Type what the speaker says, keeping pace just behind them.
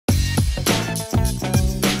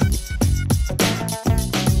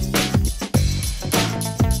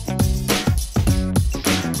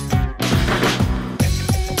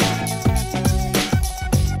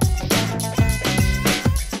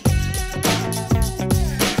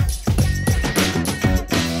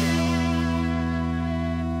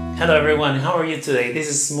Hello everyone, how are you today? This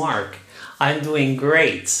is Marc. I'm doing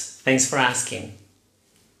great. Thanks for asking.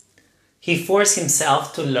 He forced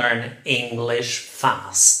himself to learn English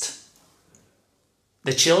fast.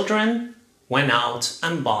 The children went out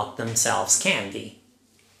and bought themselves candy.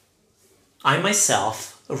 I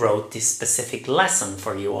myself wrote this specific lesson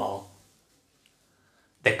for you all.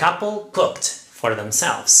 The couple cooked for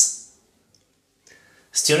themselves.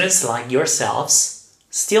 Students like yourselves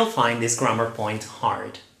still find this grammar point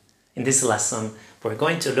hard. In this lesson, we're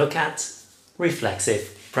going to look at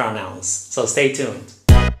reflexive pronouns. So stay tuned.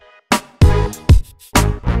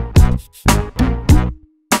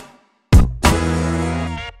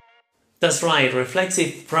 That's right,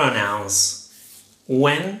 reflexive pronouns.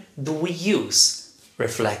 When do we use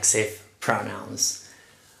reflexive pronouns?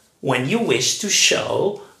 When you wish to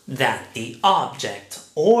show that the object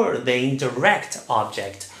or the indirect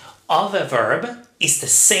object of a verb is the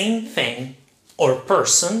same thing or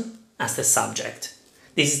person as the subject.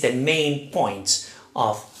 This is the main point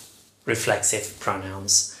of reflexive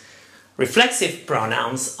pronouns. Reflexive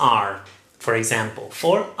pronouns are, for example,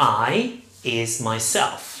 for I is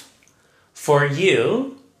myself, for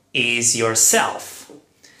you is yourself,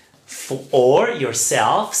 or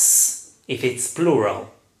yourselves if it's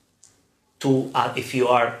plural. If you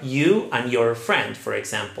are you and your friend, for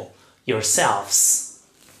example, yourselves.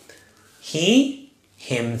 He,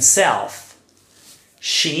 himself.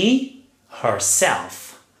 She,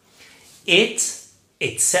 herself. It,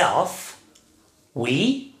 itself.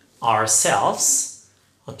 We, ourselves.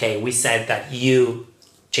 Okay, we said that you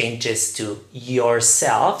changes to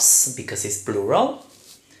yourselves because it's plural.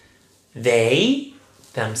 They,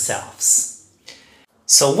 themselves.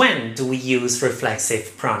 So when do we use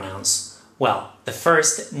reflexive pronouns? Well, the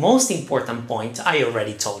first, most important point I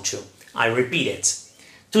already told you. I repeat it.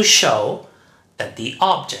 To show that the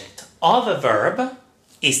object of a verb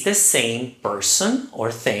is the same person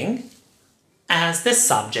or thing as the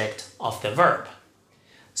subject of the verb.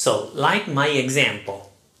 So, like my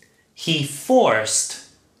example, he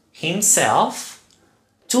forced himself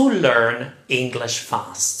to learn English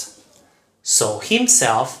fast. So,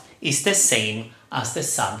 himself is the same as the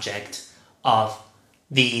subject of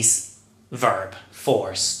this verb,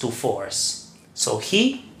 force, to force. So,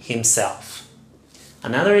 he, himself.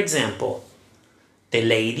 Another example, the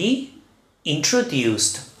lady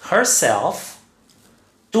introduced herself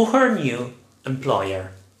to her new employer.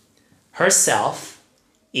 Herself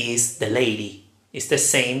is the lady, is the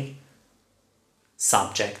same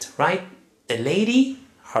subject, right? The lady,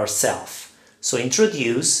 herself. So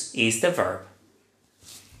introduce is the verb.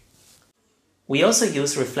 We also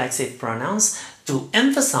use reflexive pronouns to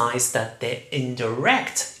emphasize that the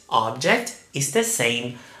indirect object is the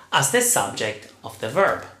same as the subject of the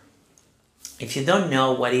verb. If you don't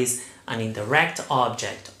know what is an indirect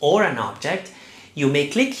object or an object, you may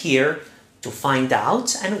click here to find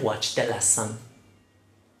out and watch the lesson.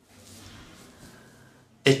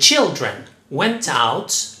 The children went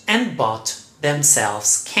out and bought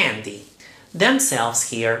themselves candy. Themselves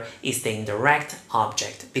here is the indirect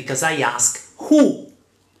object because I ask who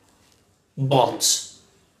bought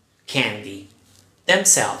candy.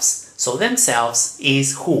 Themselves. So themselves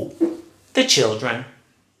is who? The children,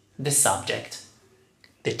 the subject.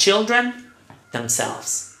 The children,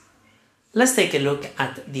 themselves. Let's take a look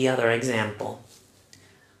at the other example.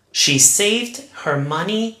 She saved her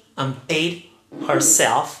money and paid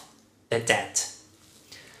herself the debt.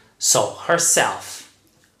 So, herself.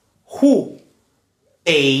 Who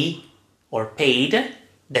paid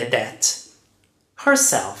the debt?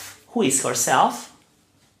 Herself. Who is herself?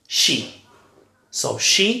 She. So,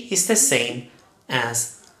 she is the same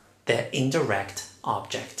as the indirect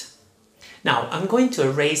object. Now, I'm going to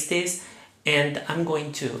erase this and I'm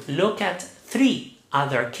going to look at 3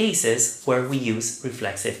 other cases where we use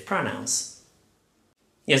reflexive pronouns.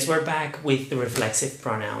 Yes, we're back with the reflexive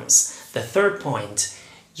pronouns. The third point,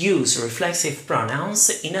 use reflexive pronouns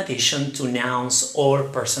in addition to nouns or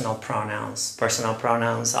personal pronouns. Personal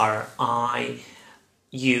pronouns are I,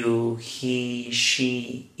 you, he,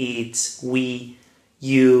 she, it, we,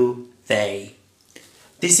 you, they.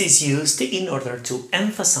 This is used in order to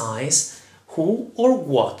emphasize who or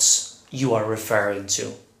what you are referring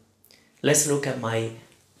to. Let's look at my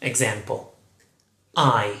example.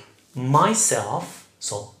 I, myself,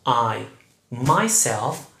 so I,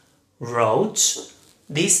 myself, wrote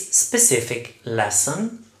this specific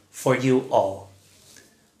lesson for you all.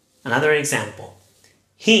 Another example.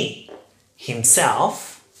 He,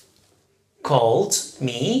 himself, called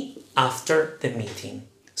me after the meeting.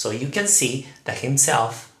 So you can see that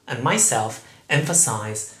himself and myself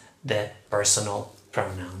emphasize the personal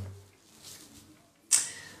pronoun.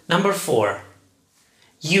 Number 4.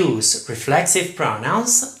 Use reflexive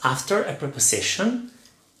pronouns after a preposition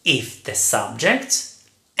if the subject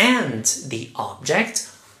and the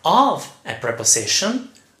object of a preposition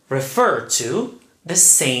refer to the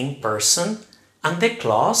same person and the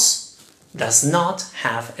clause does not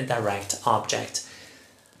have a direct object.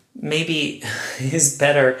 Maybe it's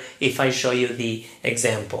better if I show you the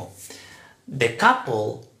example. The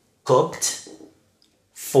couple cooked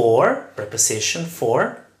for, preposition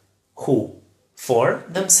for, who? For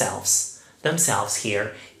themselves. Themselves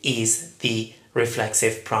here is the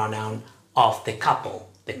reflexive pronoun of the couple.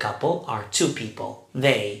 The couple are two people.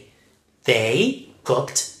 They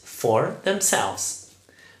cooked for themselves.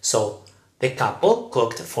 So the couple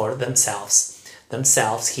cooked for themselves.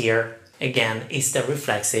 Themselves here again is the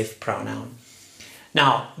reflexive pronoun.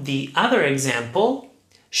 Now the other example,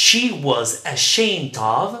 she was ashamed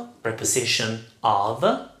of, preposition of,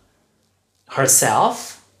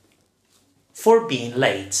 herself for being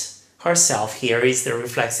late. Herself here is the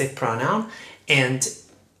reflexive pronoun and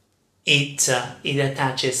it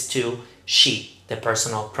attaches to she, the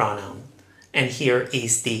personal pronoun. And here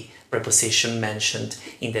is the preposition mentioned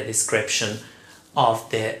in the description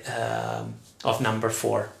of number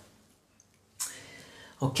 4.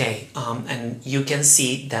 Okay, and you can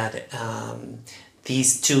see that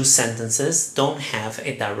these two sentences don't have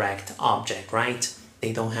a direct object, right?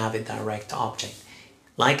 They don't have a direct object.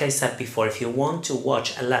 Like I said before, if you want to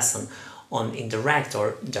watch a lesson on indirect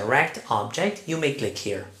or direct object, you may click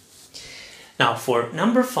here. Now for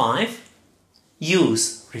number 5,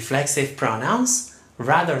 use reflexive pronouns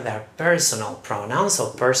rather than personal pronouns.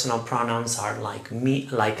 So personal pronouns are like me,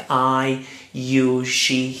 like I, you,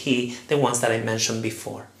 she, he, the ones that I mentioned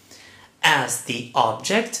before, as the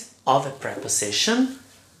object of a preposition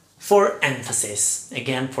for emphasis,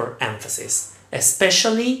 again for emphasis,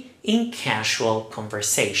 especially in casual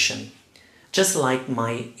conversation. Just like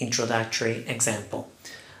my introductory example.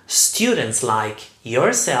 Students like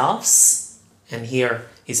yourselves, and here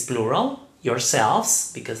is plural,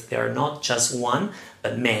 yourselves, because they are not just one,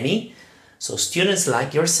 but many. So students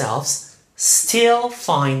like yourselves still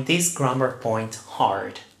find this grammar point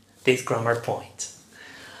hard, this grammar point.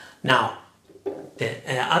 Now, the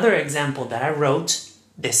other example that I wrote,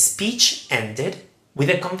 the speech ended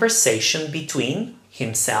with a conversation between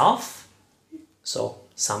himself, so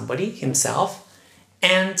somebody, himself,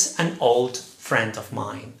 and an old friend of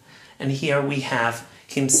mine. And here we have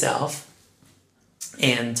himself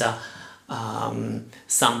and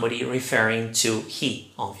somebody referring to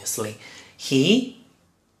he, obviously. He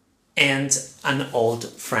and an old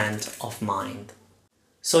friend of mine.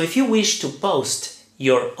 So if you wish to post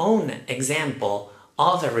your own example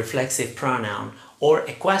of a reflexive pronoun or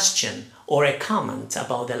a question or a comment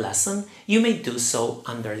about the lesson, you may do so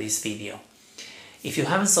under this video. If you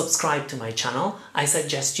haven't subscribed to my channel, I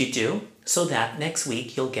suggest you do, so that next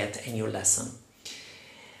week you'll get a new lesson.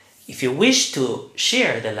 If you wish to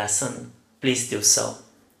share the lesson, please do so.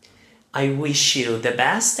 I wish you the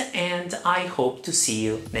best and I hope to see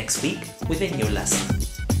you next week with a new lesson.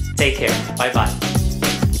 Take care. Bye-bye.